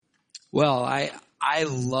Well, I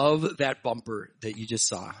love that bumper that you just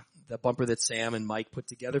saw. That bumper that Sam and Mike put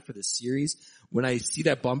together for this series. When I see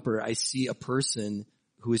that bumper, I see a person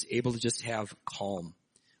who is able to just have calm.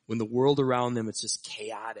 When the world around them, it's just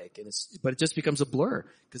chaotic, but it just becomes a blur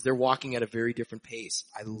because they're walking at a very different pace.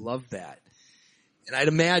 I love that. And I'd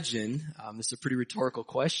imagine, this is a pretty rhetorical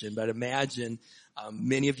question, but I'd imagine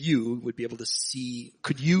many of you would be able to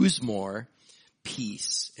could use more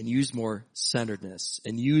peace and use more centeredness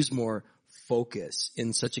and use more focus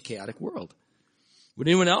in such a chaotic world. Would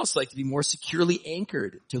anyone else like to be more securely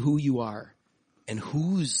anchored to who you are and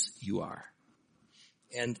whose you are?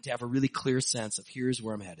 And to have a really clear sense of here's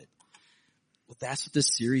where I'm headed. Well, that's what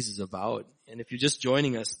this series is about. And if you're just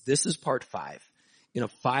joining us, this is part 5 in a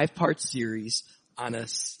 5-part series on a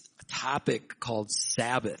topic called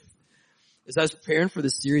Sabbath. As I was preparing for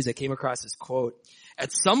this series, I came across this quote.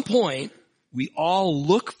 At some point, we all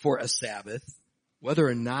look for a Sabbath, whether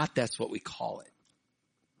or not that's what we call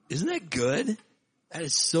it. Isn't that good? That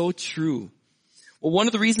is so true. Well, one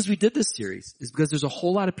of the reasons we did this series is because there's a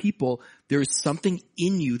whole lot of people, there is something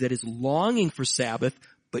in you that is longing for Sabbath,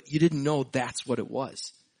 but you didn't know that's what it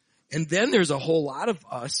was. And then there's a whole lot of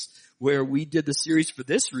us where we did the series for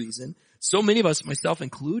this reason. So many of us, myself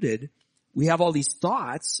included, we have all these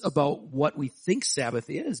thoughts about what we think Sabbath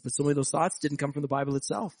is, but so many of those thoughts didn't come from the Bible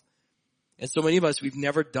itself. And so many of us, we've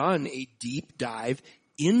never done a deep dive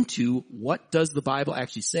into what does the Bible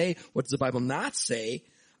actually say, what does the Bible not say,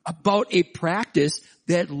 about a practice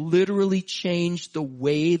that literally changed the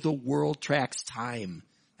way the world tracks time.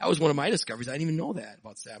 That was one of my discoveries. I didn't even know that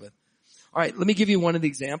about Sabbath. All right, let me give you one of the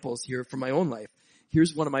examples here from my own life.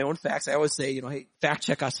 Here's one of my own facts. I always say, hey, fact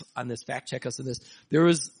check us on this, fact check us on this. There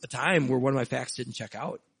was a time where one of my facts didn't check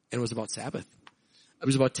out, and it was about Sabbath. It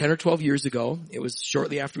was about 10 or 12 years ago. It was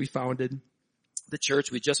shortly after we founded the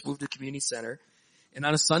church. We just moved to the community center. And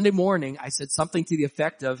on a Sunday morning, I said something to the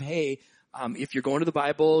effect of, hey, if you're going to the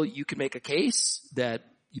Bible, you can make a case that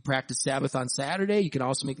you practice Sabbath on Saturday. You can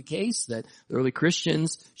also make the case that the early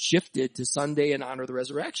Christians shifted to Sunday in honor of the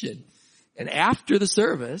resurrection. And after the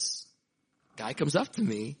service, a guy comes up to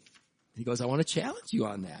me. He goes, I want to challenge you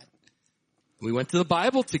on that. We went to the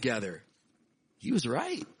Bible together. He was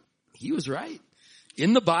right. He was right.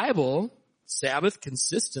 In the Bible, Sabbath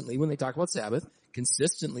consistently, when they talk about Sabbath,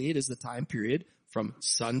 consistently it is the time period from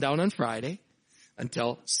sundown on Friday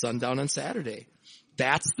until sundown on Saturday.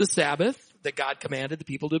 That's the Sabbath that God commanded the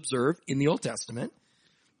people to observe in the Old Testament.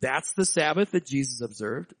 That's the Sabbath that Jesus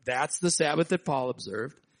observed. That's the Sabbath that Paul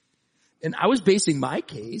observed. And I was basing my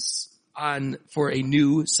case for a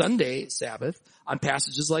new Sunday Sabbath on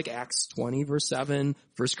passages like Acts 20 verse 7,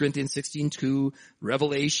 1 Corinthians 16:2,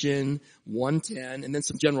 Revelation 1:10, and then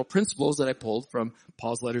some general principles that I pulled from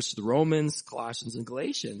Paul's letters to the Romans, Colossians, and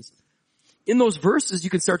Galatians. In those verses, you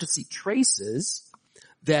can start to see traces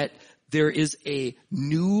that there is a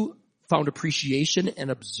new found appreciation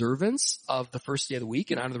and observance of the first day of the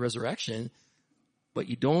week in honor of the resurrection, but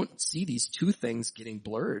you don't see these two things getting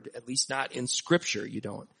blurred, at least not in Scripture, you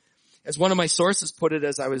don't. As one of my sources put it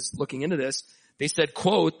as I was looking into this, they said,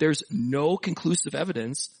 quote, there's no conclusive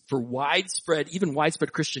evidence for even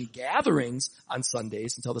widespread Christian gatherings on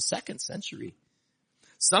Sundays until the 2nd century.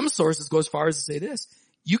 Some sources go as far as to say this: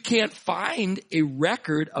 you can't find a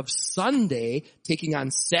record of Sunday taking on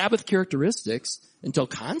Sabbath characteristics until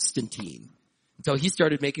Constantine, until he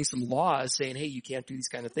started making some laws saying, hey, you can't do these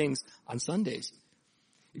kind of things on Sundays.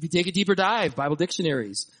 If you take a deeper dive, Bible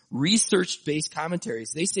dictionaries, research-based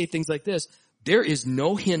commentaries, they say things like this: there is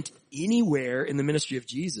no hint anywhere in the ministry of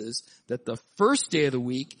Jesus that the first day of the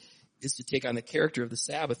week is to take on the character of the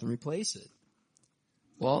Sabbath and replace it.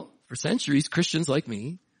 Well, for centuries, Christians like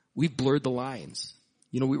me, we've blurred the lines.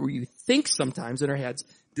 We think sometimes in our heads,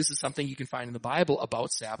 this is something you can find in the Bible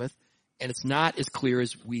about Sabbath, and it's not as clear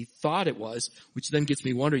as we thought it was, which then gets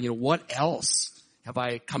me wondering, what else have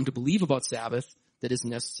I come to believe about Sabbath that isn't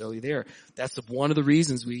necessarily there? That's one of the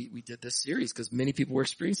reasons we did this series, because many people were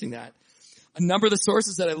experiencing that. A number of the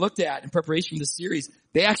sources that I looked at in preparation for this series,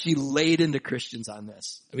 they actually laid into Christians on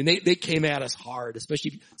this. I mean, they came at us hard,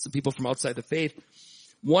 especially some people from outside the faith.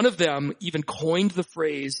 One of them even coined the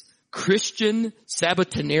phrase Christian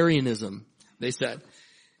Sabbatarianism, they said.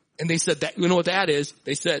 And they said that, you know what that is?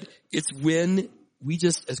 They said it's when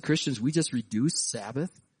as Christians, we just reduce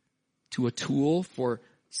Sabbath to a tool for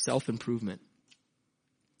self-improvement.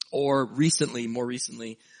 Or more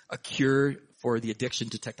recently, a cure for the addiction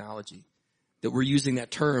to technology. That we're using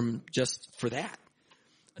that term just for that.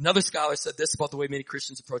 Another scholar said this about the way many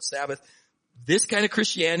Christians approach Sabbath: this kind of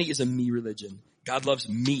Christianity is a me religion. God loves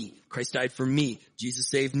me. Christ died for me. Jesus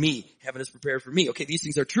saved me. Heaven is prepared for me. Okay, these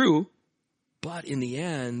things are true, but in the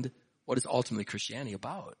end, what is ultimately Christianity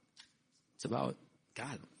about? It's about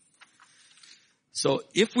God. So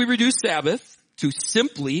if we reduce Sabbath to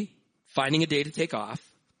simply finding a day to take off,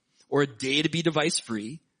 or a day to be device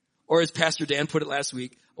free, or as Pastor Dan put it last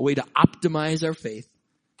week, a way to optimize our faith,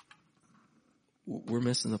 we're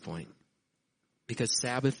missing the point. Because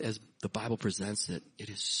Sabbath, as the Bible presents it, it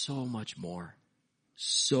is so much more.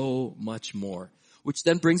 So much more. Which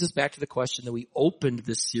then brings us back to the question that we opened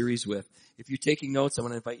this series with. If you're taking notes, I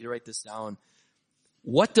want to invite you to write this down.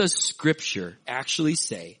 What does Scripture actually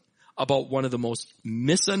say about one of the most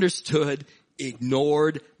misunderstood,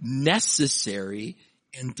 ignored, necessary,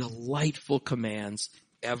 and delightful commands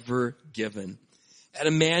ever given? At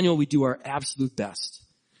Emmanuel, we do our absolute best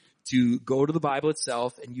to go to the Bible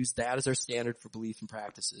itself and use that as our standard for belief and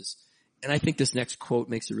practices. And I think this next quote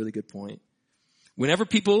makes a really good point. Whenever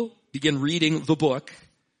people begin reading the book,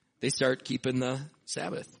 they start keeping the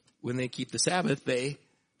Sabbath. When they keep the Sabbath, they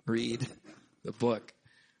read the book.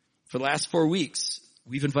 For the last 4 weeks,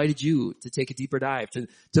 we've invited you to take a deeper dive,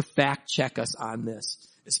 to fact check us on this,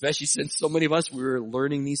 especially since so many of us, we were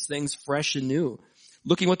learning these things fresh and new.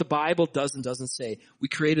 Looking what the Bible does and doesn't say. We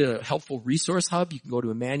created a helpful resource hub. You can go to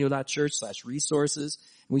emmanuel.church/resources.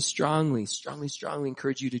 And we strongly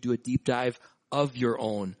encourage you to do a deep dive of your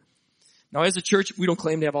own. Now, as a church, we don't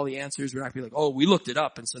claim to have all the answers. We're not going to be like, oh, we looked it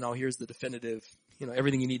up, and so now here's the definitive,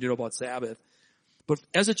 everything you need to know about Sabbath. But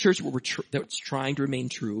as a church, that's trying to remain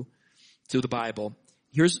true to the Bible,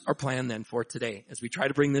 here's our plan then for today as we try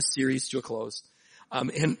to bring this series to a close.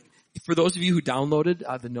 And for those of you who downloaded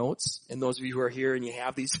the notes, and those of you who are here and you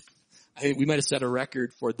have these, I think we might have set a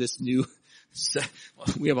record for this new.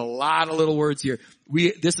 We have a lot of little words here.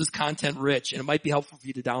 This is content rich, and it might be helpful for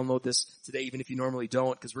you to download this today, even if you normally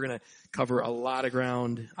don't, because we're going to cover a lot of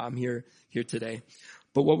ground here today.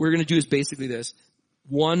 But what we're going to do is basically this.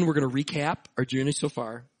 1, we're going to recap our journey so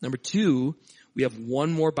far. Number 2, we have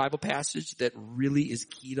one more Bible passage that really is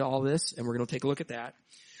key to all this, and we're going to take a look at that.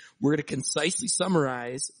 We're going to concisely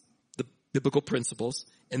summarize the biblical principles,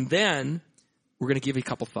 and then we're going to give you a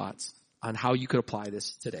couple thoughts on how you could apply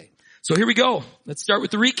this today. So here we go. Let's start with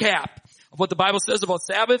the recap of what the Bible says about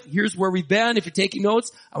Sabbath. Here's where we've been. If you're taking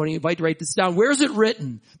notes, I want to invite you to write this down. Where is it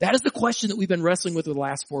written? That is the question that we've been wrestling with the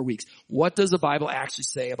last 4 weeks. What does the Bible actually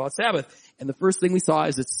say about Sabbath? And the first thing we saw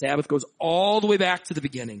is that Sabbath goes all the way back to the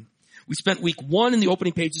beginning. We spent week 1 in the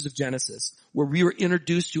opening pages of Genesis, where we were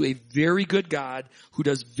introduced to a very good God who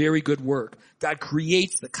does very good work. God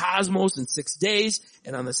creates the cosmos in 6 days,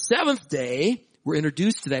 and on the 7th day, we're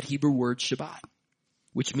introduced to that Hebrew word Shabbat,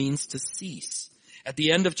 which means to cease. At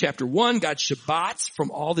the end of chapter 1, God Shabbats from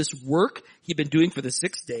all this work he'd been doing for the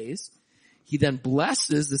 6 days. He then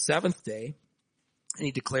blesses the 7th day, and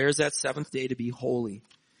he declares that 7th day to be holy.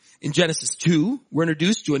 In Genesis 2, we're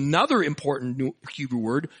introduced to another important Hebrew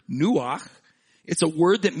word, nuach. It's a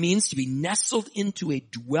word that means to be nestled into a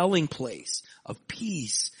dwelling place of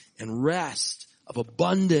peace and rest, of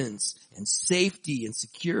abundance and safety and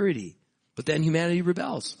security. But then humanity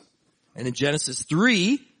rebels. And in Genesis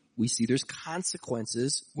 3, we see there's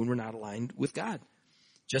consequences when we're not aligned with God,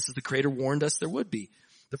 just as the Creator warned us there would be.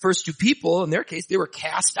 The first 2 people, in their case, they were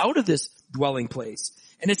cast out of this dwelling place.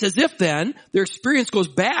 And it's as if then their experience goes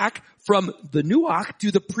back from the Nuach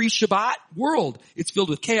to the pre-Shabbat world. It's filled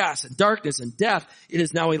with chaos and darkness and death. It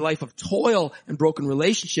is now a life of toil and broken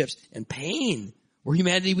relationships and pain. Where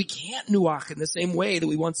humanity, we can't Nuach in the same way that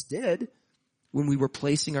we once did when we were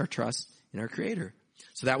placing our trust in our Creator.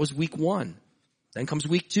 So that was week 1. Then comes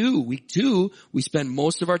week 2. Week 2, we spend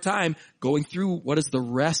most of our time going through what does the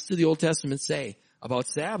rest of the Old Testament say about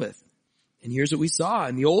Sabbath. And here's what we saw.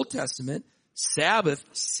 In the Old Testament, Sabbath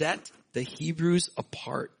set the Hebrews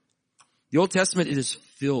apart. The Old Testament, it is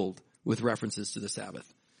filled with references to the Sabbath.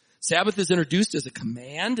 Sabbath is introduced as a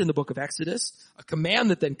command in the book of Exodus, a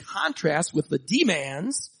command that then contrasts with the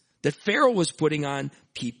demands that Pharaoh was putting on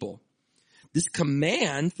people. This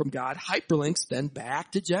command from God hyperlinks then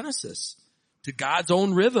back to Genesis, to God's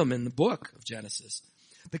own rhythm in the book of Genesis.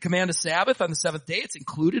 The command of Sabbath on the 7th day, it's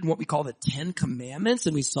included in what we call the 10 Commandments,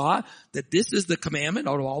 and we saw that this is the commandment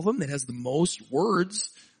out of all of them that has the most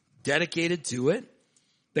words dedicated to it.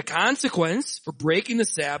 The consequence for breaking the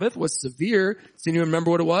Sabbath was severe. Does anyone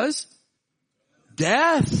remember what it was?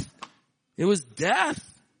 Death. It was death.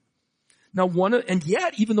 Now and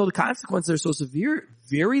yet, even though the consequences are so severe,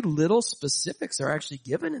 very little specifics are actually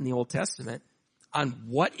given in the Old Testament on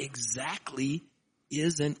what exactly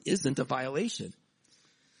is and isn't a violation.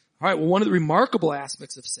 All right, well, one of the remarkable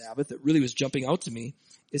aspects of Sabbath that really was jumping out to me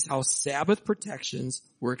is how Sabbath protections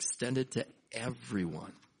were extended to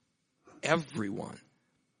everyone. Everyone.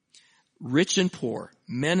 rich and poor,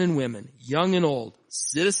 men and women, young and old,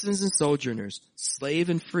 citizens and sojourners, slave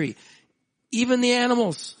and free. Even the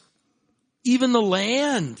animals, even the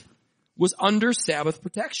land was under Sabbath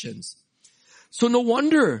protections. So no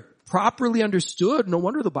wonder, properly understood, no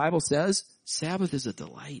wonder the Bible says Sabbath is a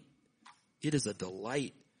delight. It is a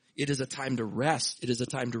delight. It is a time to rest. It is a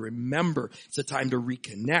time to remember. It's a time to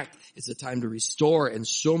reconnect. It's a time to restore, and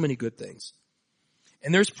so many good things.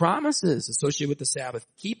 And there's promises associated with the Sabbath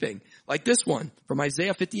keeping, like this one from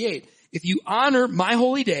Isaiah 58. If you honor my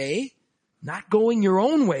holy day, not going your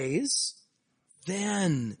own ways,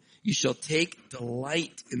 then you shall take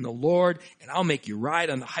delight in the Lord, and I'll make you ride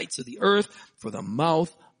on the heights of the earth, for the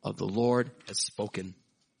mouth of the Lord has spoken.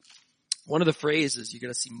 One of the phrases you're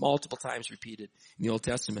going to see multiple times repeated in the Old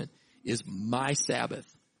Testament is my Sabbath.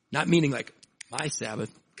 Not meaning like my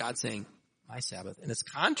Sabbath, God saying my Sabbath. And it's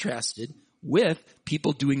contrasted with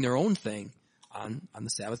people doing their own thing on the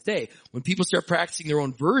Sabbath day. When people start practicing their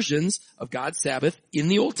own versions of God's Sabbath in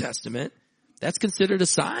the Old Testament, that's considered a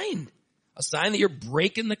sign that you're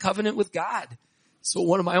breaking the covenant with God. So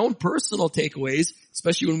one of my own personal takeaways,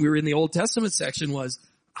 especially when we were in the Old Testament section, was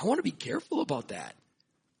I want to be careful about that.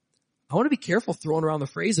 I want to be careful throwing around the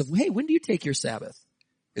phrase of, hey, when do you take your Sabbath?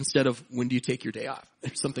 Instead of when do you take your day off?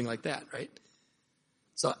 Or something like that, right?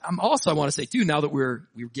 So I want to say too, now that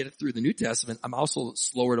we get it through the New Testament, I'm also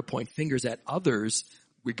slower to point fingers at others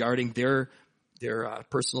regarding their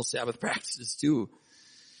personal Sabbath practices too.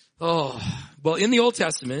 Oh, well, in the Old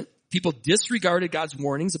Testament, people disregarded God's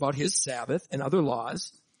warnings about his Sabbath and other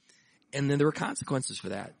laws, and then there were consequences for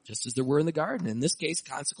that, just as there were in the garden. In this case,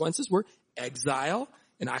 consequences were exile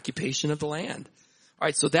and occupation of the land. All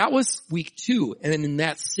right, so that was week 2. And then in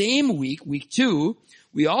that same week, week 2,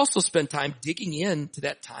 we also spent time digging into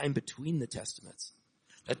that time between the Testaments.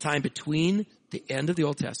 That time between the end of the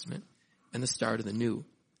Old Testament and the start of the New.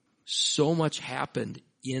 So much happened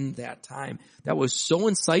in that time. That was so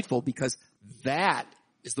insightful because that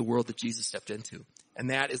is the world that Jesus stepped into. And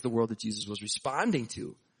that is the world that Jesus was responding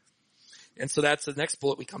to. And so that's the next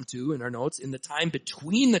bullet we come to in our notes. In the time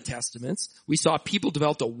between the Testaments, we saw people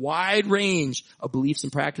developed a wide range of beliefs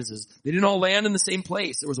and practices. They didn't all land in the same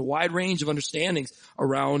place. There was a wide range of understandings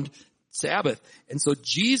around Sabbath. And so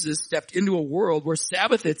Jesus stepped into a world where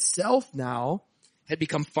Sabbath itself now had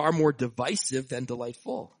become far more divisive than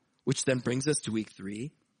delightful, which then brings us to week 3.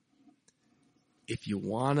 If you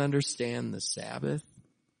want to understand the Sabbath,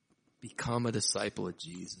 become a disciple of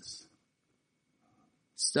Jesus.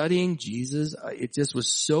 Studying Jesus, it just was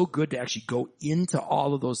so good to actually go into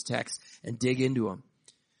all of those texts and dig into them.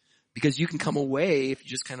 Because you can come away, if you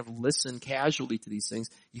just kind of listen casually to these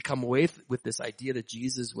things, you come away with this idea that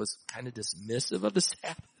Jesus was kind of dismissive of the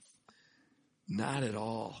Sabbath. Not at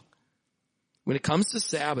all. When it comes to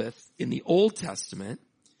Sabbath in the Old Testament,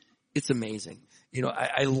 it's amazing. You know,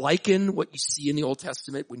 I liken what you see in the Old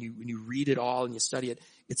Testament when you read it all and you study it.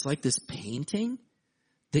 It's like this painting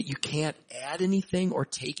that you can't add anything or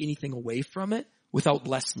take anything away from it without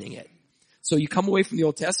lessening it. So you come away from the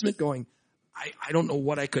Old Testament going, I don't know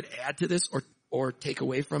what I could add to this or take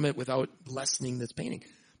away from it without lessening this painting.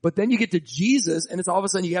 But then you get to Jesus and it's all of a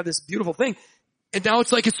sudden you have this beautiful thing. And now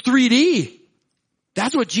it's like it's 3D.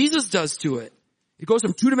 That's what Jesus does to it. It goes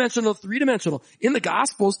from 2-dimensional to 3-dimensional. In the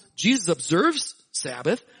Gospels, Jesus observes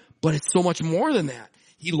Sabbath, but it's so much more than that.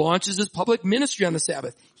 He launches his public ministry on the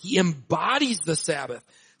Sabbath. He embodies the Sabbath.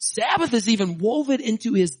 Sabbath is even woven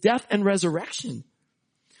into his death and resurrection.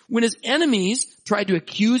 When his enemies tried to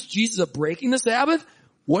accuse Jesus of breaking the Sabbath,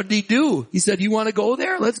 what did he do? He said, you want to go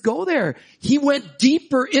there? Let's go there. He went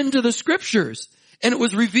deeper into the scriptures, and it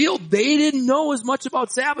was revealed they didn't know as much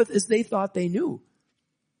about Sabbath as they thought they knew.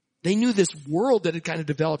 They knew this world that had kind of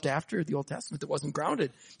developed after the Old Testament that wasn't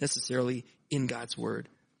grounded necessarily in God's word.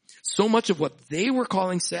 So much of what they were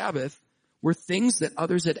calling Sabbath were things that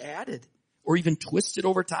others had added or even twisted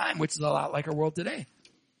over time, which is a lot like our world today.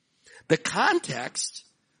 The context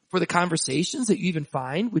for the conversations that you even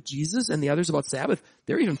find with Jesus and the others about Sabbath,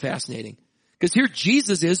 they're even fascinating. Because here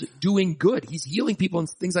Jesus is doing good. He's healing people and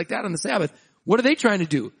things like that on the Sabbath. What are they trying to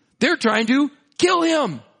do? They're trying to kill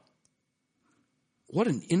him. What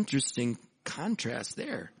an interesting contrast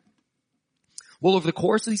there. Well, over the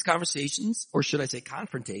course of these conversations, or should I say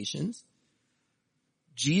confrontations,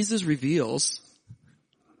 Jesus reveals,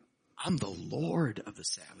 I'm the Lord of the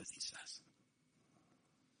Sabbath, he says.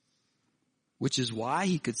 Which is why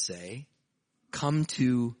he could say, come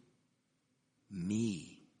to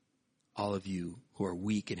me, all of you who are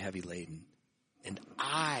weak and heavy laden, and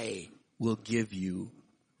I will give you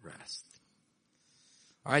rest.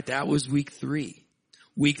 All right, that was week 3.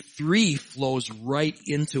 Week 3 flows right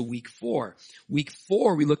into week 4. Week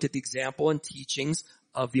 4, we looked at the example and teachings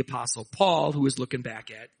of the Apostle Paul, who was looking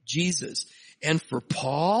back at Jesus. And for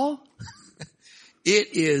Paul,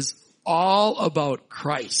 it is all about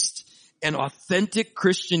Christ and authentic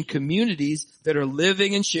Christian communities that are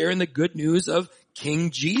living and sharing the good news of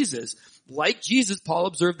King Jesus. Like Jesus, Paul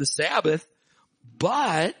observed the Sabbath,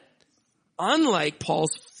 but unlike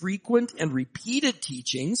Paul's frequent and repeated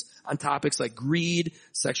teachings on topics like greed,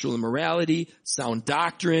 sexual immorality, sound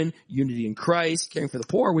doctrine, unity in Christ, caring for the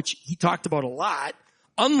poor, which he talked about a lot,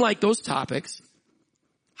 unlike those topics,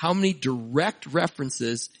 how many direct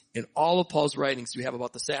references in all of Paul's writings do we have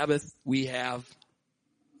about the Sabbath? We have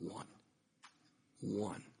one.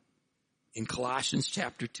 One. In Colossians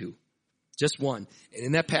chapter 2. Just one. And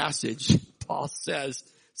in that passage, Paul says,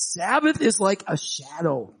 Sabbath is like a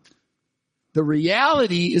shadow. The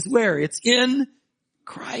reality is where? It's in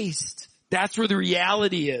Christ. That's where the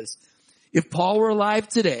reality is. If Paul were alive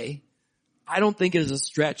today, I don't think it is a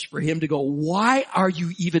stretch for him to go, why are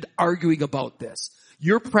you even arguing about this?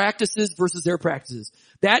 Your practices versus their practices.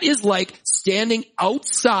 That is like standing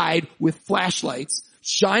outside with flashlights,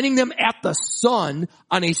 shining them at the sun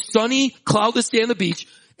on a sunny, cloudless day on the beach,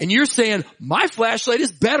 and you're saying, my flashlight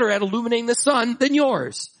is better at illuminating the sun than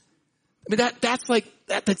yours. I mean,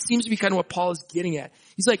 that seems to be kind of what Paul is getting at.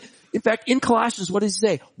 He's like, in fact, in Colossians, what does he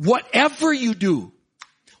say? Whatever you do,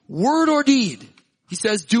 word or deed, he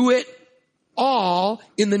says, do it all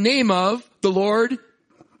in the name of the Lord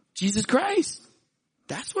Jesus Christ.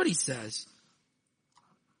 That's what he says.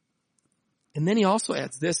 And then he also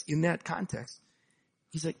adds this in that context.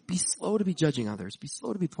 He's like, be slow to be judging others. Be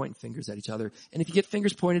slow to be pointing fingers at each other. And if you get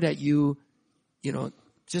fingers pointed at you,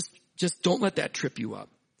 just don't let that trip you up.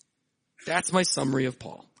 That's my summary of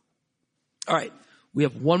Paul. All right. We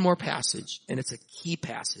have one more passage, and it's a key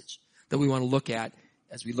passage that we want to look at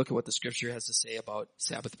as we look at what the scripture has to say about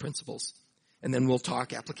Sabbath principles. And then we'll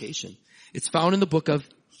talk application. It's found in the book of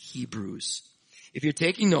Hebrews. If you're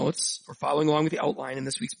taking notes or following along with the outline in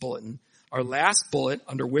this week's bulletin, our last bullet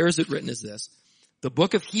under where is it written is this. The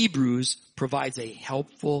book of Hebrews provides a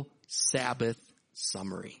helpful Sabbath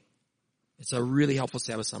summary. It's a really helpful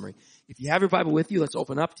Sabbath summary. If you have your Bible with you, let's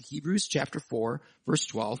open up to Hebrews chapter 4, verse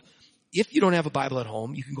 12. If you don't have a Bible at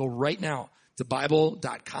home, you can go right now to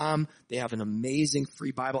Bible.com. They have an amazing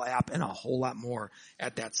free Bible app and a whole lot more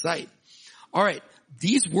at that site. All right.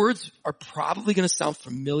 These words are probably going to sound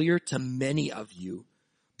familiar to many of you,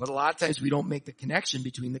 but a lot of times we don't make the connection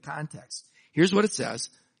between the context. Here's what it says.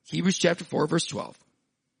 Hebrews chapter 4, verse 12.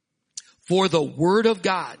 For the word of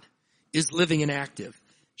God is living and active,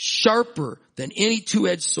 sharper than any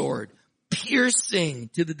two-edged sword, piercing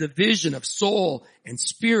to the division of soul and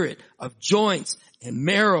spirit, of joints and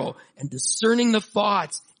marrow, and discerning the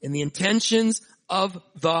thoughts and the intentions of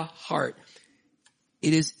the heart.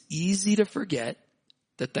 It is easy to forget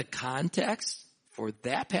that the context for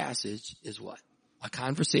that passage is what? A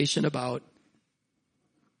conversation about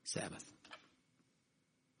Sabbath.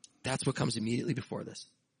 That's what comes immediately before this.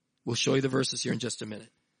 We'll show you the verses here in just a minute.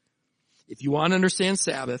 If you want to understand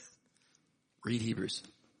Sabbath, read Hebrews,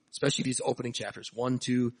 especially these opening chapters, 1,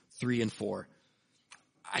 2, 3, and 4.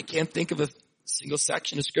 I can't think of a single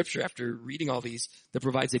section of scripture after reading all these that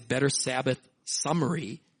provides a better Sabbath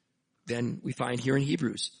summary than we find here in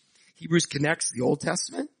Hebrews. Hebrews connects the Old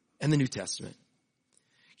Testament and the New Testament.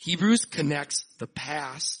 Hebrews connects the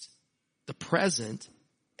past, the present,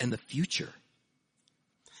 and the future.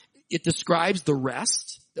 It describes the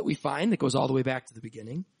rest that we find that goes all the way back to the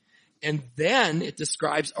beginning. And then it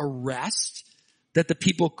describes a rest that the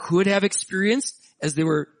people could have experienced as they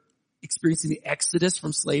were experiencing the exodus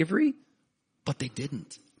from slavery, but they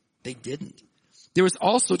didn't. They didn't. There was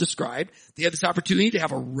also described, they had this opportunity to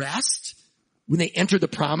have a rest when they entered the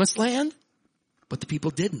promised land, but the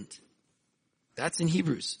people didn't. That's in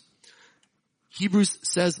Hebrews. Hebrews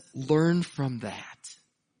says, learn from that.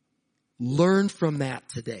 Learn from that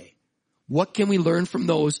today. What can we learn from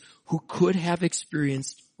those who could have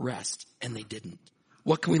experienced rest and they didn't?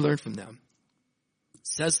 What can we learn from them? It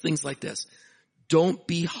says things like this. Don't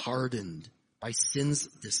be hardened by sin's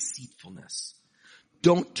deceitfulness.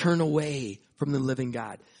 Don't turn away from the living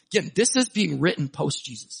God. Again, this is being written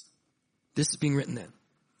post-Jesus. This is being written then.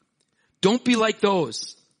 Don't be like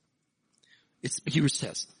those. It's Hebrews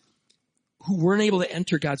says, who weren't able to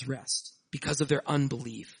enter God's rest because of their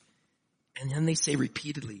unbelief. And then they say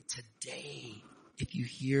repeatedly, today, if you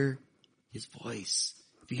hear his voice,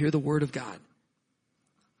 if you hear the word of God,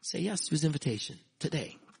 say yes to his invitation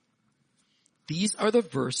today. These are the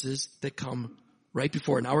verses that come right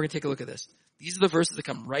before. Now we're going to take a look at this. These are the verses that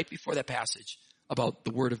come right before that passage about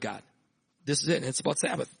the word of God. This is it, and it's about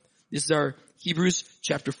Sabbath. This is our Hebrews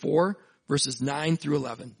chapter 4, verses 9 through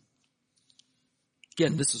 11.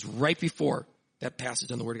 Again, this is right before that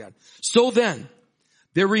passage on the Word of God. So then,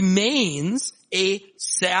 there remains a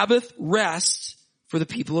Sabbath rest for the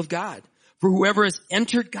people of God. For whoever has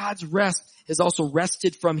entered God's rest has also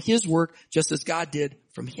rested from his work, just as God did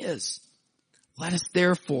from his. Let us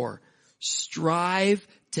therefore strive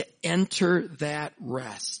to enter that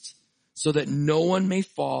rest, so that no one may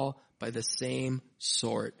fall by the same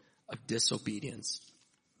sort of disobedience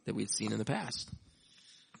that we've seen in the past.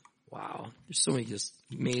 Wow, there's so many just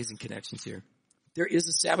amazing connections here. There is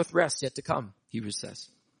a Sabbath rest yet to come, Hebrews says.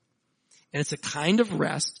 And it's a kind of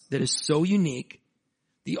rest that is so unique,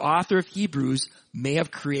 the author of Hebrews may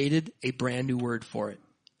have created a brand new word for it.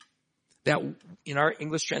 That in our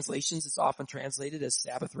English translations, it's often translated as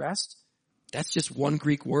Sabbath rest. That's just one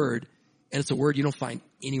Greek word, and it's a word you don't find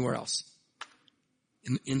anywhere else.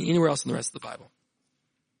 In anywhere else in the rest of the Bible.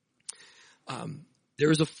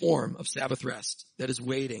 There is a form of Sabbath rest that is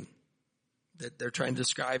waiting, that they're trying to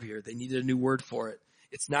describe here. They needed a new word for it.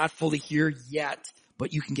 It's not fully here yet,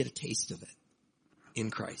 but you can get a taste of it in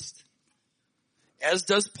Christ. As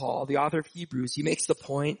does Paul, the author of Hebrews, he makes the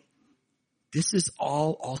point, this is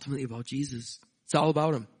all ultimately about Jesus. It's all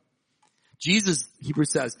about him. Jesus,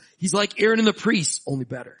 Hebrews says, he's like Aaron and the priests, only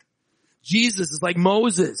better. Jesus is like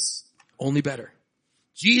Moses, only better.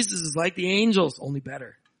 Jesus is like the angels, only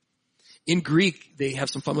better. In Greek, they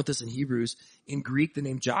have some fun with this in Hebrews. In Greek, the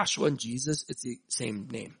name Joshua and Jesus, it's the same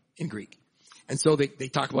name in Greek. And so they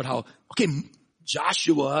talk about how, okay,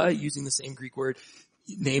 Joshua, using the same Greek word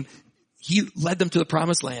name, he led them to the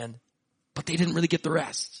promised land, but they didn't really get the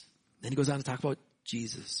rest. Then he goes on to talk about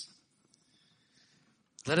Jesus.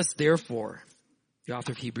 Let us therefore, the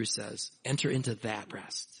author of Hebrews says, enter into that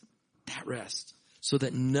rest, so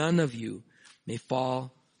that none of you may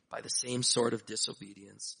fall by the same sort of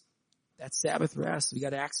disobedience. That Sabbath rest we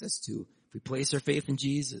got access to. If we place our faith in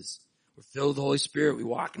Jesus, we're filled with the Holy Spirit, we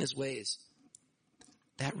walk in his ways.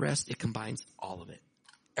 That rest, it combines all of it.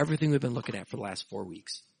 Everything we've been looking at for the last 4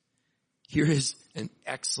 weeks. Here is an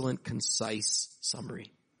excellent, concise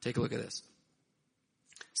summary. Take a look at this.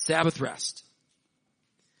 Sabbath rest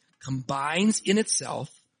combines in itself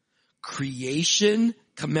creation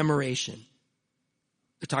commemoration.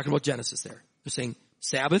 They're talking about Genesis there. They're saying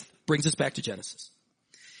Sabbath brings us back to Genesis.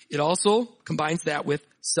 It also combines that with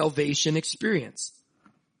salvation experience.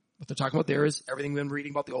 What they're talking about there is everything we've been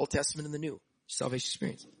reading about the Old Testament and the New. Salvation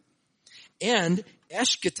experience. And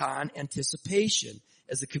eschaton, anticipation,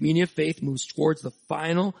 as the community of faith moves towards the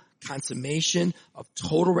final consummation of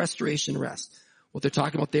total restoration rest. What they're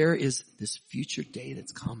talking about there is this future day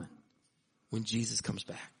that's coming when Jesus comes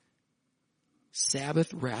back.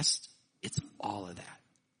 Sabbath rest, it's all of that.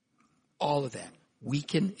 All of that. We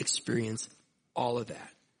can experience all of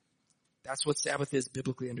that. That's what Sabbath is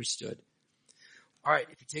biblically understood. All right,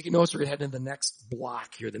 if you're taking notes, we're going to head into the next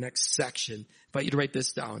block here, the next section. I invite you to write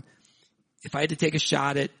this down. If I had to take a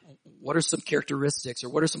shot at what are some characteristics or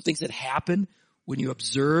what are some things that happen when you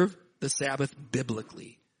observe the Sabbath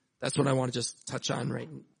biblically, that's what I want to just touch on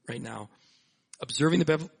right now. Observing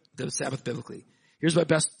the Sabbath biblically. Here's my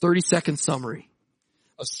best 30-second summary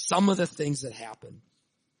of some of the things that happen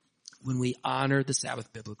when we honor the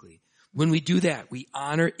Sabbath biblically. When we do that, we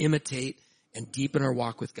honor, imitate, and deepen our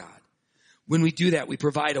walk with God. When we do that, we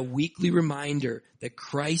provide a weekly reminder that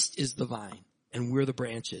Christ is the vine and we're the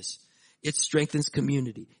branches. It strengthens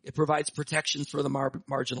community. It provides protections for the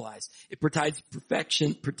marginalized. It provides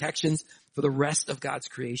protections for the rest of God's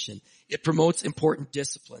creation. It promotes important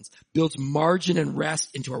disciplines, builds margin and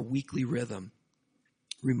rest into our weekly rhythm,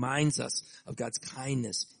 reminds us of God's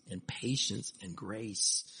kindness and patience and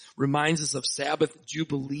grace, reminds us of Sabbath,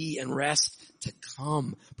 Jubilee, and rest to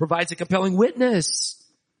come, provides a compelling witness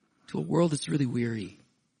to a world that's really weary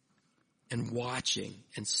and watching,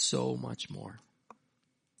 and so much more.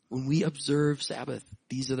 When we observe Sabbath,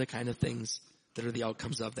 these are the kind of things that are the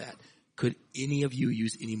outcomes of that. Could any of you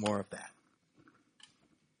use any more of that?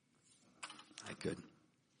 I could.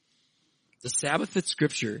 The Sabbath that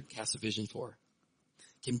Scripture casts a vision for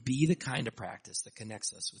can be the kind of practice that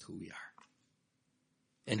connects us with who we are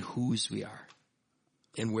and whose we are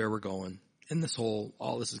and where we're going and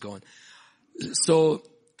all this is going. So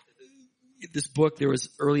this book, there was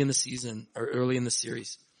early in the season or early in the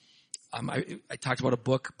series, I talked about a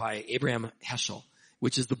book by Abraham Heschel,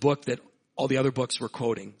 which is the book that all the other books were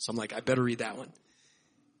quoting. So I'm like, I better read that one.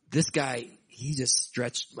 This guy, he just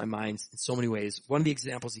stretched my mind in so many ways. One of the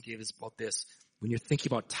examples he gave is about this. When you're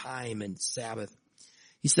thinking about time and Sabbath,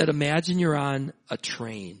 he said, imagine you're on a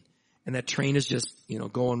train and that train is just,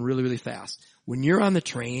 going really, really fast. When you're on the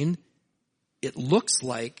train, it looks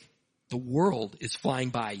like the world is flying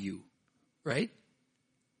by you, right?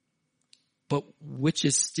 But which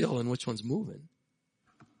is still and which one's moving?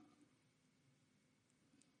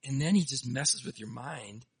 And then he just messes with your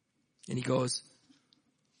mind and he goes,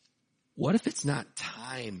 what if it's not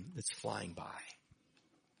time that's flying by?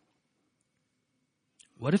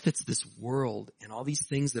 What if it's this world and all these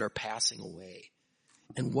things that are passing away?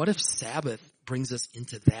 And what if Sabbath brings us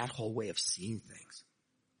into that whole way of seeing things?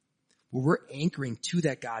 Where we're anchoring to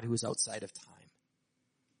that God who is outside of time.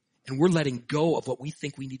 And we're letting go of what we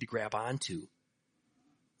think we need to grab onto.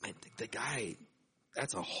 Man, the guy,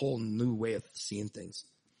 that's a whole new way of seeing things.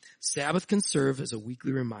 Sabbath can serve as a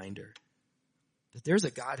weekly reminder that there's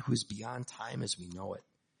a God who is beyond time as we know it.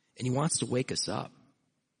 And he wants to wake us up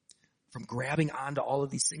from grabbing onto all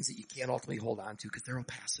of these things that you can't ultimately hold on to because they're all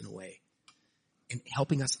passing away. And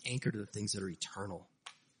helping us anchor to the things that are eternal.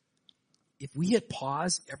 If we had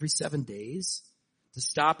paused every 7 days to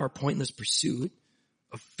stop our pointless pursuit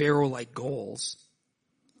of Pharaoh-like goals,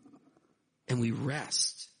 and we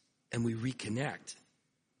rest, and we reconnect,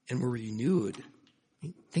 and we're renewed,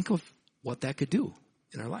 think of what that could do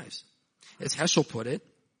in our lives. As Heschel put it,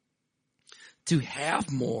 to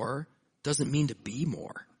have more doesn't mean to be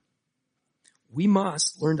more. We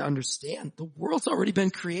must learn to understand the world's already been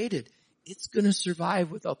created. It's going to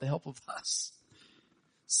survive without the help of us.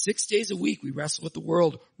 6 days a week, we wrestle with the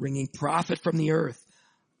world, wringing profit from the earth.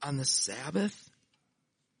 On the Sabbath,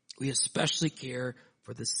 we especially care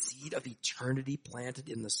for the seed of eternity planted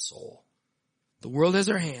in the soul. The world has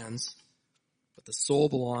our hands, but the soul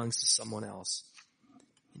belongs to someone else.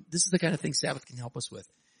 This is the kind of thing Sabbath can help us with.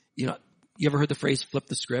 You know, you ever heard the phrase flip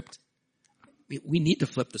the script? We need to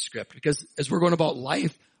flip the script because as we're going about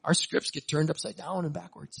life, our scripts get turned upside down and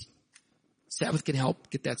backwards. Sabbath can help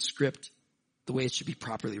get that script the way it should be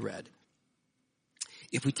properly read.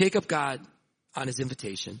 If we take up God on his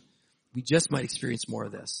invitation, we just might experience more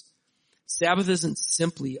of this. Sabbath isn't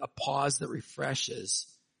simply a pause that refreshes.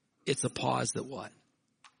 It's a pause that what?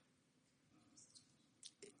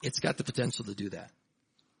 It's got the potential to do that.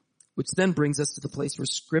 Which then brings us to the place where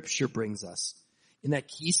Scripture brings us. In that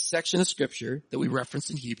key section of Scripture that we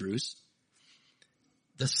referenced in Hebrews,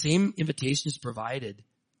 the same invitation is provided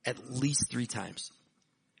at least 3 times.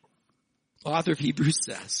 The author of Hebrews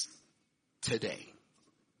says, today.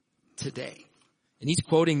 Today. And he's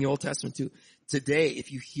quoting the Old Testament too. Today,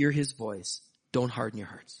 if you hear his voice, don't harden your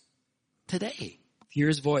hearts. Today. If you hear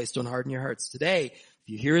his voice, don't harden your hearts. Today, if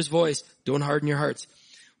you hear his voice, don't harden your hearts.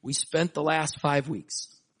 We spent the last 5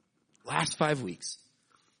 weeks,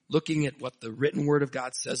 looking at what the written word of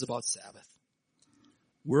God says about Sabbath.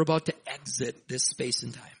 We're about to exit this space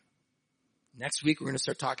and time. Next week, we're going to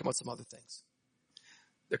start talking about some other things.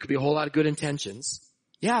 There could be a whole lot of good intentions.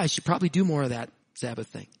 Yeah, I should probably do more of that Sabbath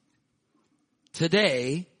thing.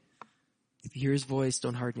 Today, if you hear his voice,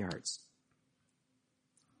 don't harden your hearts.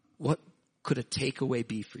 What could a takeaway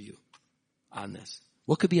be for you on this?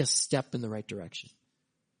 What could be a step in the right direction?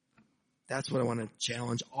 That's what I want to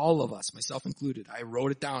challenge all of us, myself included. I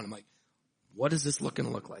wrote it down. I'm like, what is this going to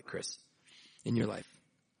look like, Chris, in your life?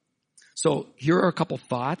 So here are a couple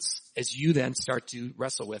thoughts as you then start to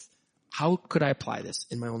wrestle with, how could I apply this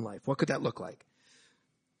in my own life? What could that look like?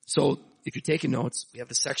 So if you're taking notes, we have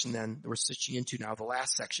the section then that we're switching into now, the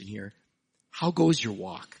last section here. How goes your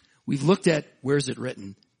walk? We've looked at where's it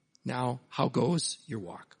written. Now, how goes your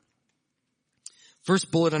walk?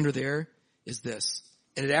 First bullet under there is this.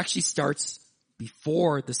 And it actually starts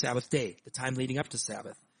before the Sabbath day, the time leading up to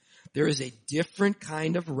Sabbath. There is a different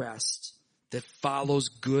kind of rest that follows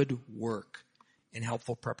good work and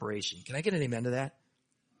helpful preparation. Can I get an amen to that?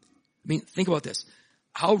 I mean, think about this.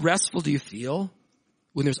 How restful do you feel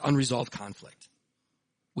when there's unresolved conflict?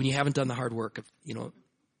 When you haven't done the hard work of,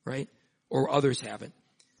 right? Or others haven't.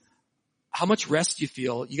 How much rest do you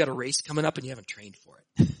feel? You got a race coming up and you haven't trained for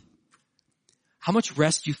it. How much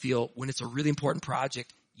rest do you feel when it's a really important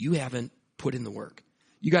project you haven't put in the work?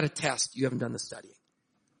 You got a test, you haven't done the studying.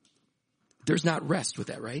 There's not rest with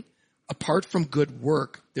that, right? Apart from good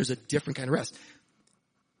work, there's a different kind of rest.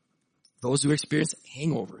 Those who experience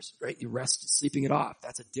hangovers, right? You rest sleeping it off.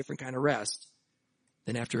 That's a different kind of rest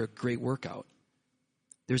than after a great workout.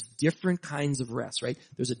 There's different kinds of rest, right?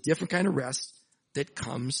 There's a different kind of rest that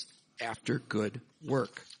comes after good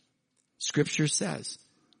work. Scripture says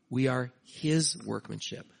we are his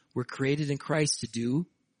workmanship. We're created in Christ to do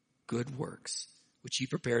good works, which he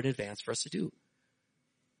prepared in advance for us to do.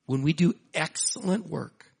 When we do excellent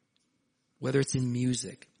work, whether it's in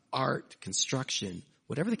music, art, construction,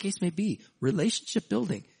 whatever the case may be, relationship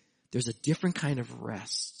building, there's a different kind of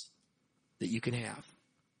rest that you can have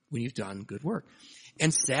when you've done good work.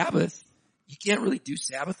 And Sabbath you can't really do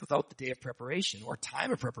Sabbath without the day of preparation or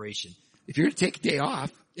time of preparation. If you're going to take a day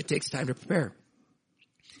off, it takes time to prepare.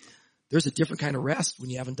 There's a different kind of rest when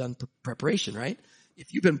you haven't done preparation, right?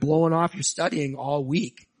 If you've been blowing off your studying all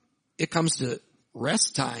week, it comes to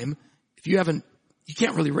rest time. If you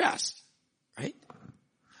can't really rest, right?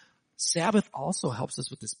 Sabbath also helps us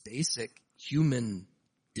with this basic human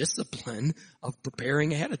discipline of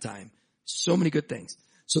preparing ahead of time. So many good things.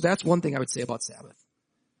 So that's one thing I would say about Sabbath.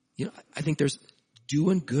 I think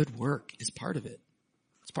doing good work is part of it.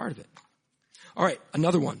 It's part of it. All right,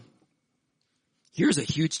 another one. Here's a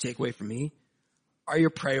huge takeaway for me. Are you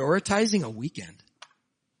prioritizing a weekend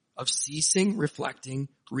of ceasing, reflecting,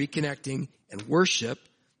 reconnecting, and worship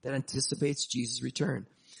that anticipates Jesus' return?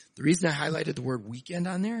 The reason I highlighted the word weekend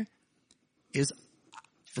on there is,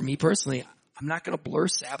 for me personally, I'm not going to blur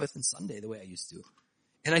Sabbath and Sunday the way I used to.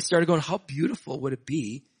 And I started going, how beautiful would it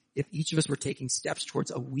be if each of us were taking steps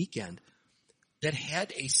towards a weekend that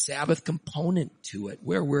had a Sabbath component to it,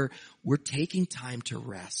 where we're taking time to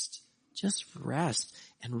rest. Just rest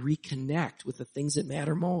and reconnect with the things that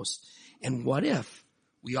matter most. And what if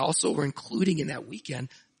we also were including in that weekend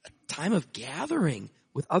a time of gathering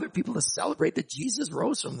with other people to celebrate that Jesus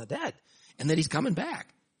rose from the dead and that he's coming back?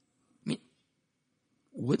 I mean,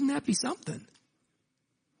 wouldn't that be something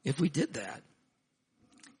if we did that?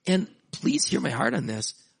 And please hear my heart on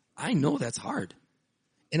this. I know that's hard.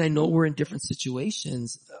 And I know we're in different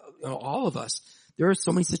situations, all of us. There are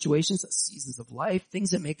so many situations, seasons of life,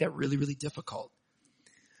 things that make that really, really difficult.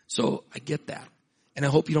 So I get that. And I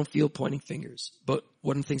hope you don't feel pointing fingers. But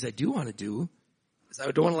one of the things I do want to do is I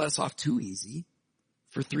don't want to let us off too easy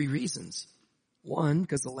for 3 reasons. 1,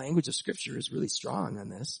 because the language of Scripture is really strong on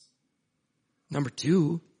this. Number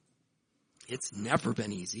 2, it's never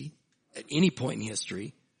been easy at any point in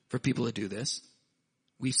history for people to do this.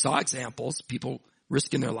 We saw examples, people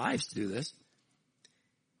risking their lives to do this.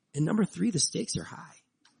 And number 3, the stakes are high.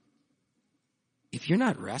 If you're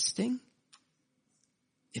not resting,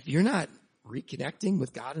 if you're not reconnecting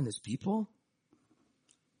with God and his people,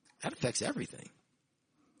 that affects everything.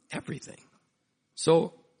 Everything.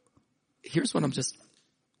 So here's what I'm just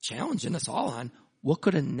challenging us all on. What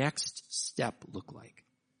could a next step look like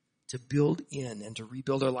to build in and to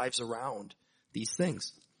rebuild our lives around these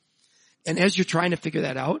things? And as you're trying to figure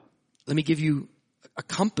that out, let me give you a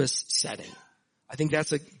compass setting. I think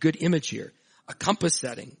that's a good image here. A compass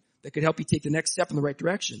setting that could help you take the next step in the right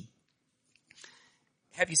direction.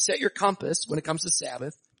 Have you set your compass when it comes to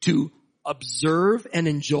Sabbath to observe and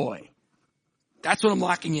enjoy? That's what I'm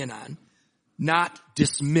locking in on. Not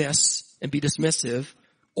dismiss and be dismissive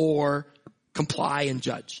or comply and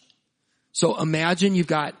judge. So imagine you've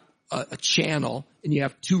got a channel and you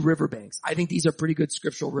have 2 riverbanks. I think these are pretty good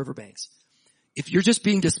scriptural riverbanks. If you're just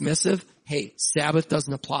being dismissive, hey, Sabbath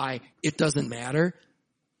doesn't apply, it doesn't matter,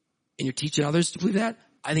 and you're teaching others to believe that,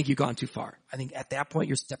 I think you've gone too far. I think at that point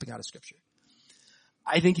you're stepping out of Scripture.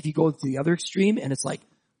 I think if you go to the other extreme and it's like,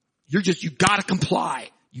 you gotta comply.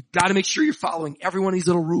 You gotta make sure you're following every one of these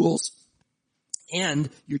little rules and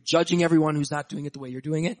you're judging everyone who's not doing it the way you're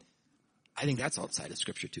doing it. I think that's outside of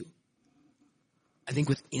Scripture too. I think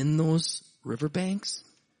within those riverbanks,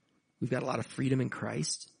 we've got a lot of freedom in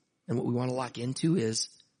Christ. And what we want to lock into is,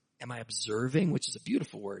 am I observing, which is a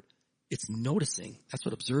beautiful word. It's noticing. That's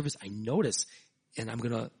what observe is. I notice, and I'm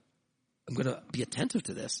going to be attentive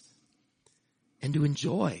to this and to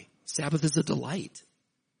enjoy. Sabbath is a delight.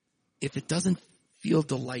 If it doesn't feel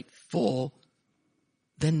delightful,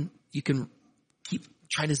 then you can keep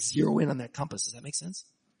trying to zero in on that compass. Does that make sense?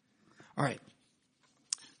 All right.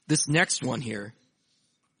 This next one here,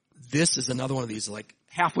 this is another one of these, like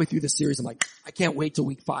halfway through the series, I'm like, I can't wait till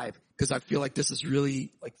week 5 because I feel like this is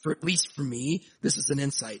really, like, at least for me, this is an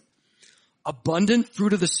insight. Abundant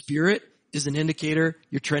fruit of the Spirit is an indicator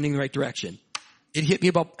you're trending in the right direction. It hit me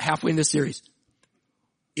about halfway in this series.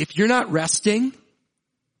 If you're not resting,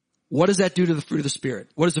 what does that do to the fruit of the Spirit?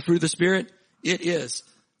 What is the fruit of the Spirit? It is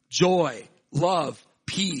joy, love,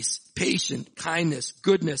 peace, patience, kindness,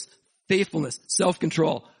 goodness, faithfulness,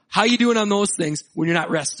 self-control. How are you doing on those things when you're not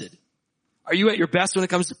rested? Are you at your best when it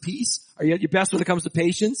comes to peace? Are you at your best when it comes to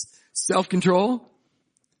patience, self-control?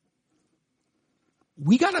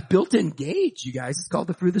 We got a built-in gauge, you guys. It's called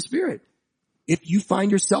the fruit of the Spirit. If you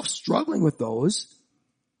find yourself struggling with those,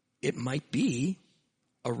 it might be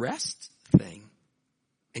a rest thing.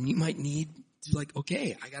 And you might need to, like,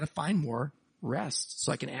 okay, I got to find more rest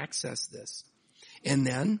so I can access this. And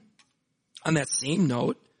then, on that same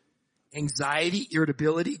note, anxiety,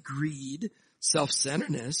 irritability, greed,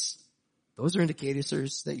 self-centeredness, those are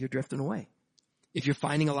indicators that you're drifting away. If you're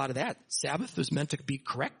finding a lot of that, Sabbath was meant to be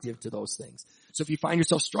corrective to those things. So if you find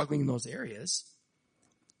yourself struggling in those areas,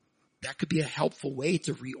 that could be a helpful way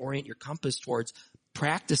to reorient your compass towards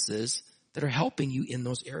practices that are helping you in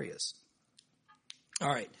those areas. All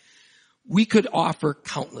right. We could offer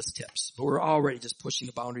countless tips, but we're already just pushing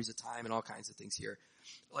the boundaries of time and all kinds of things here.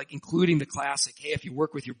 Like including the classic, hey, if you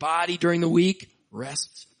work with your body during the week,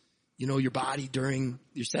 rest, your body during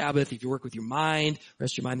your Sabbath. If you work with your mind,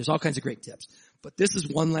 rest your mind. There's all kinds of great tips. But this is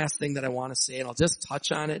one last thing that I want to say, and I'll just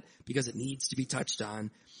touch on it because it needs to be touched on,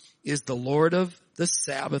 is the Lord of the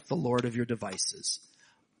Sabbath, the Lord of your devices.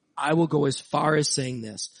 I will go as far as saying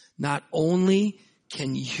this. Not only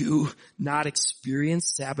can you not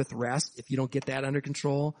experience Sabbath rest if you don't get that under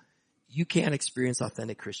control, you can't experience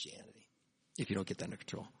authentic Christianity if you don't get that under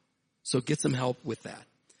control. So get some help with that.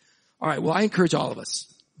 All right, well, I encourage all of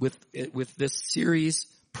us with this series,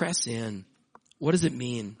 press in. What does it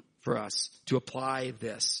mean for us to apply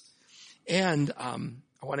this? And I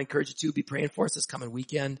want to encourage you to be praying for us this coming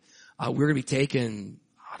weekend. We're going to be taking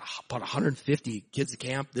about 150 kids to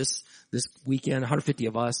camp this weekend, 150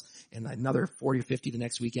 of us, and another 40 or 50 the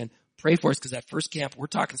next weekend. Pray for us because that first camp, we're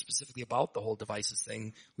talking specifically about the whole devices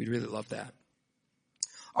thing. We'd really love that.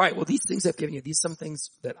 All right, well, these things I've given you, these are some things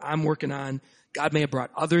that I'm working on. God may have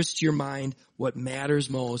brought others to your mind. What matters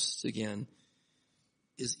most, again,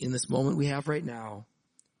 is in this moment we have right now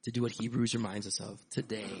to do what Hebrews reminds us of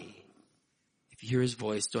today. If you hear his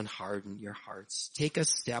voice, don't harden your hearts. Take a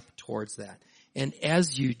step towards that. And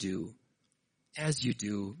as you do,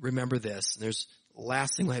 remember this. And there's the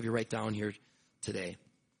last thing we'll have you write down here today.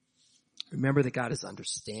 Remember that God is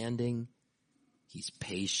understanding, he's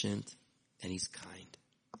patient, and he's kind.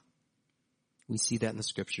 We see that in the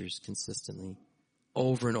scriptures consistently,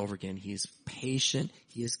 over and over again. He is patient,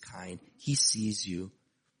 he is kind, he sees you.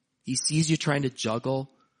 He sees you trying to juggle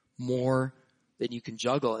more than you can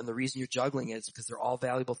juggle, and the reason you're juggling it is because they're all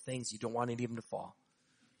valuable things. You don't want any of them to fall.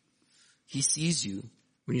 He sees you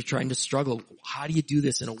when you're trying to struggle. How do you do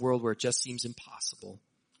this in a world where it just seems impossible?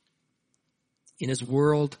 In his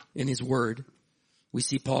word, we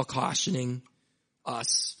see Paul cautioning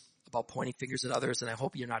us about pointing fingers at others, and I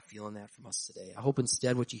hope you're not feeling that from us today. I hope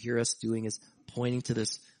instead what you hear us doing is pointing to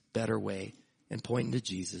this better way and pointing to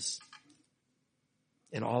Jesus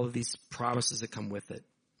and all of these promises that come with it.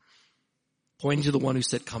 Pointing to the one who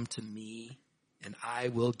said, come to me and I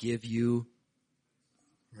will give you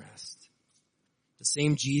rest. The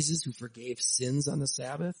same Jesus who forgave sins on the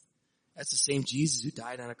Sabbath, that's the same Jesus who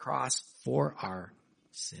died on a cross for our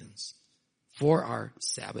sins, for our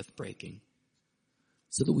Sabbath breaking,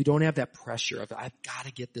 so that we don't have that pressure of, I've got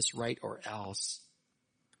to get this right or else.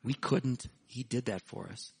 We couldn't. He did that for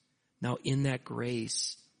us. Now in that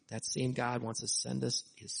grace, that same God wants to send us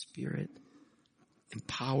his Spirit,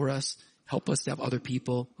 empower us, help us to have other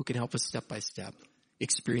people who can help us step by step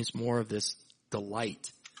experience more of this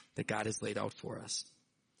delight that God has laid out for us.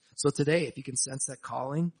 So today, if you can sense that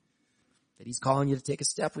calling, that he's calling you to take a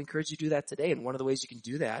step, we encourage you to do that today. And one of the ways you can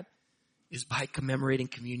do that is by commemorating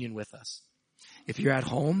communion with us. If you're at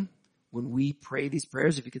home, when we pray these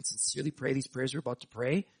prayers, if you can sincerely pray these prayers we're about to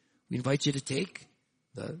pray, we invite you to take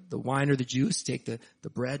the wine or the juice, take the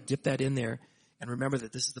bread, dip that in there, and remember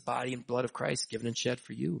that this is the body and blood of Christ given and shed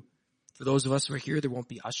for you. For those of us who are here, there won't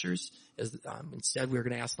be ushers. Instead, we're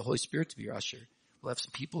going to ask the Holy Spirit to be your usher. We'll have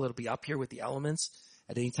some people that'll be up here with the elements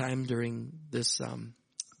at any time during these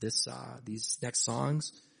next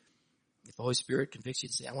songs. If the Holy Spirit convicts you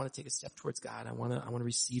to say, I want to take a step towards God, I want to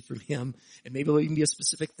receive from him, and maybe it'll even be a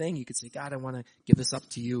specific thing. You could say, God, I want to give this up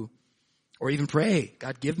to you. Or even pray,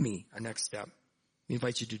 God, give me a next step. We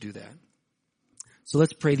invite you to do that. So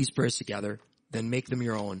let's pray these prayers together, then make them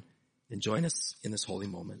your own, and join us in this holy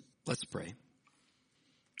moment. Let's pray.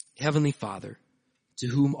 Heavenly Father, to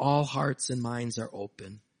whom all hearts and minds are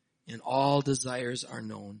open, and all desires are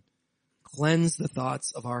known, cleanse the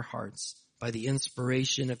thoughts of our hearts by the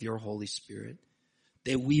inspiration of your Holy Spirit,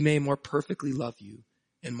 that we may more perfectly love you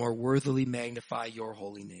and more worthily magnify your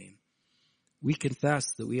holy name. We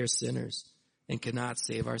confess that we are sinners and cannot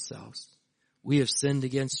save ourselves. We have sinned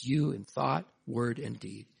against you in thought, word, and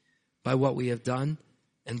deed, by what we have done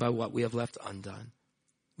and by what we have left undone.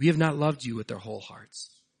 We have not loved you with our whole hearts.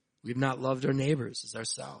 We have not loved our neighbors as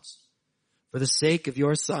ourselves. For the sake of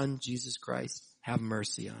your Son, Jesus Christ, have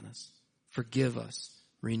mercy on us. Forgive us,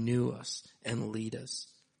 renew us, and lead us,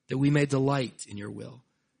 that we may delight in your will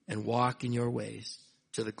and walk in your ways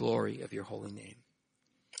to the glory of your holy name.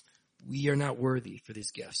 We are not worthy for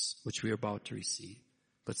these gifts which we are about to receive,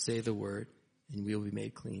 but say the word and we will be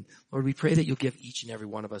made clean. Lord, we pray that you'll give each and every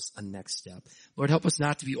one of us a next step. Lord, help us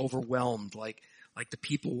not to be overwhelmed like the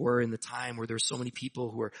people were in the time where there were so many people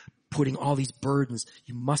who were putting all these burdens.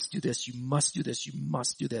 You must do this. You must do this. You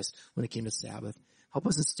must do this when it came to Sabbath. Help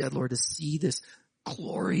us instead, Lord, to see this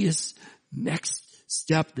glorious next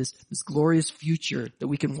step, this glorious future that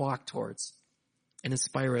we can walk towards, and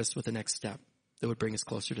inspire us with the next step that would bring us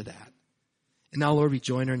closer to that. And now, Lord, we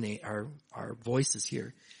join our voices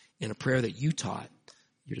here in a prayer that you taught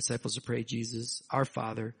your disciples to pray, Jesus, our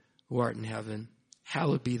Father, who art in heaven,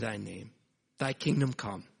 hallowed be thy name. Thy kingdom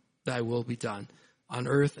come, thy will be done, on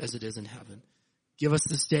earth as it is in heaven. Give us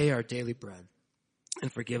this day our daily bread,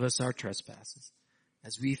 and forgive us our trespasses,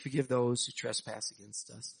 as we forgive those who trespass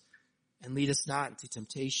against us. And lead us not into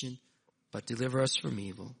temptation, but deliver us from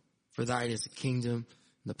evil. For thine is the kingdom,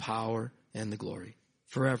 and the power, and the glory,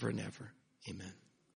 forever and ever. Amen.